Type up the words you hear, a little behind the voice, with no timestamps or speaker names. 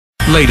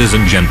Ladies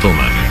and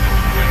gentlemen,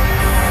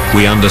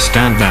 we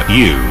understand that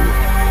you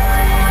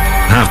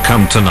have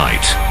come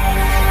tonight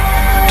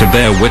to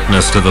bear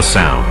witness to the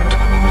sound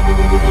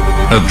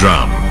of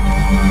drum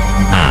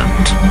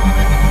and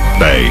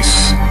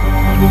bass.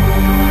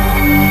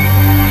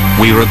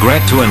 We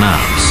regret to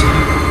announce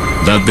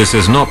that this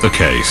is not the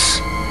case,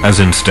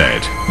 as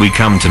instead, we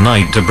come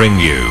tonight to bring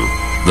you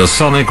the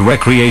sonic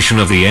recreation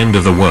of the end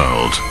of the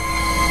world.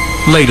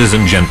 Ladies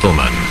and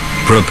gentlemen,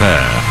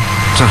 prepare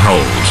to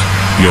hold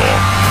your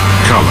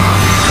color.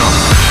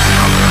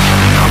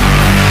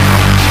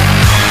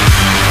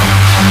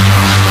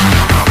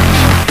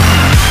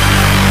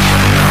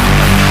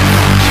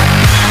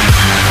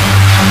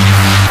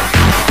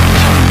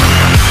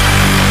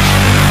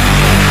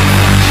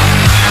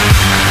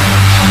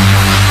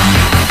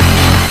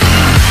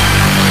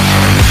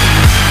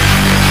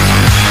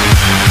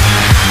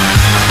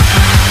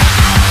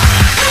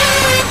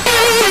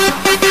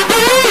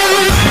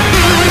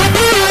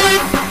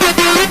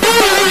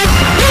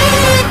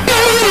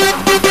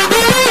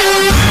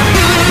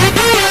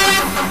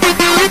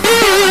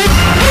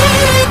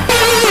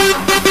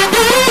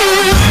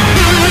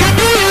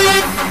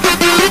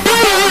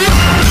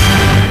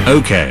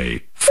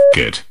 Okay, f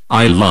it,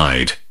 I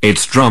lied,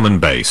 it's drum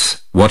and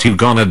bass, what you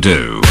gonna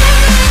do?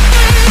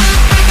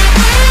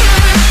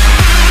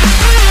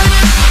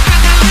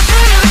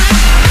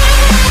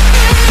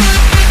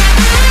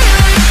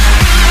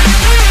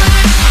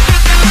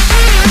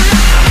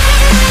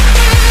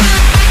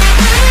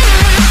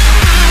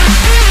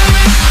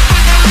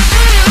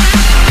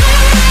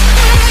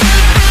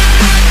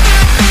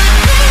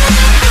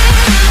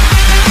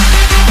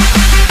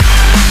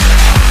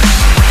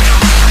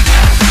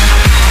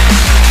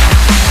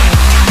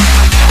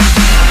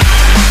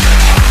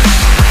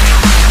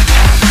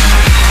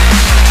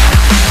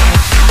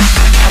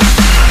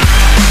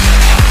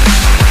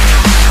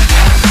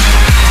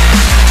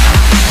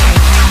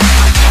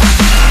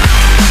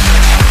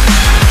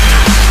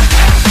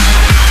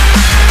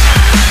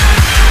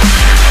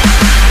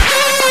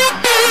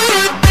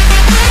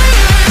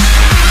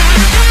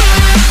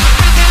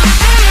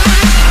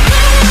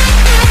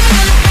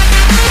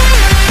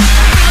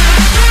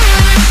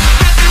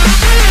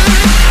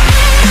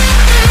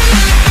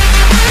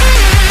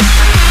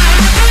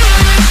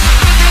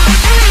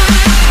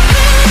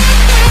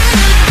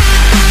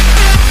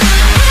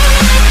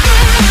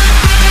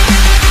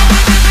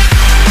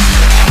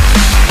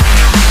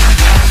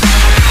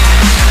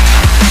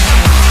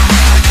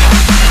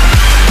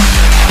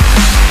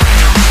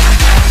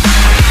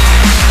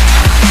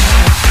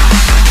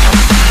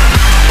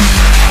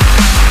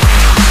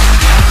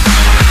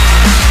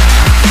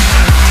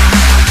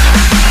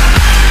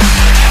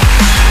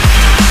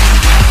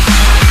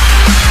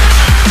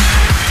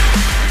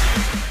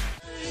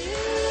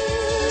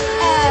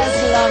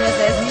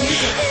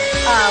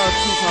 I'll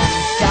keep on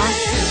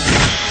dancing.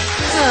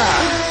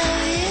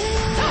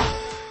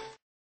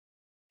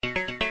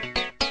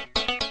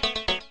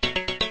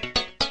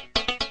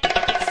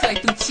 Soy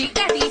tu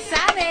chica y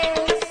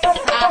sabes.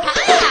 Ajá.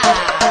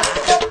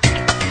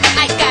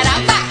 Ay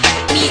caramba,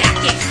 mira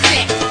qué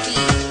sexy.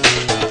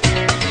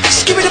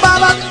 Skibidi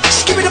baba,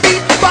 skibidi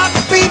beat, bop,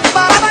 beat,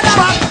 bop,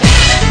 bop.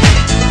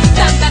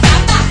 Tanta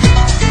tanta.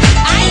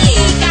 Ay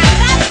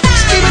caramba.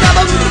 Skibidi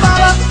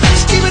baba,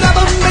 skibidi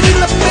baba, many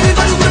love, many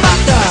baba.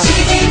 She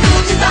can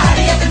move your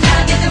body up and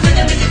down, get the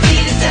rhythm in your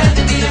feet and turn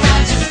the beat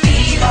around, just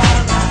feel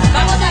alright.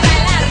 Vamos a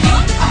bailar, ¿no?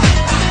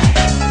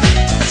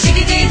 She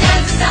can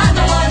dance the sound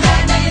all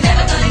night, now you're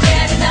never gonna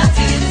get enough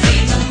till you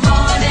see the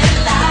morning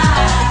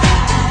light.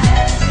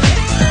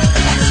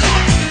 That's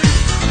right.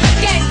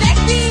 Get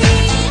sexy,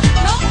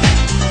 ¿no?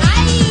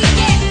 Ay,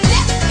 get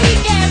sexy,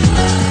 get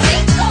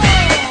rico.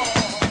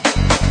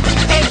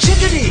 Hey,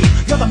 chickadee,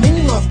 you're the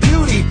meaning of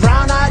beauty.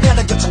 Brown-eyed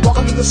elegance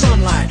walking in the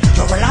sunlight.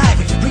 You're alive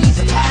and you breathe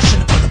the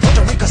passion of the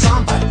Puerto Rico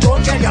samba.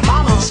 Don't tell your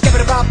mama.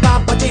 Skibidi bop,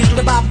 bop, ba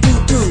diddly bop, doo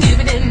doo.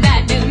 Even in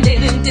that,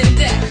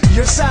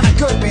 You're sounding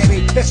good,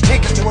 baby. Let's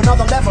take it to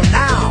another level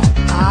now.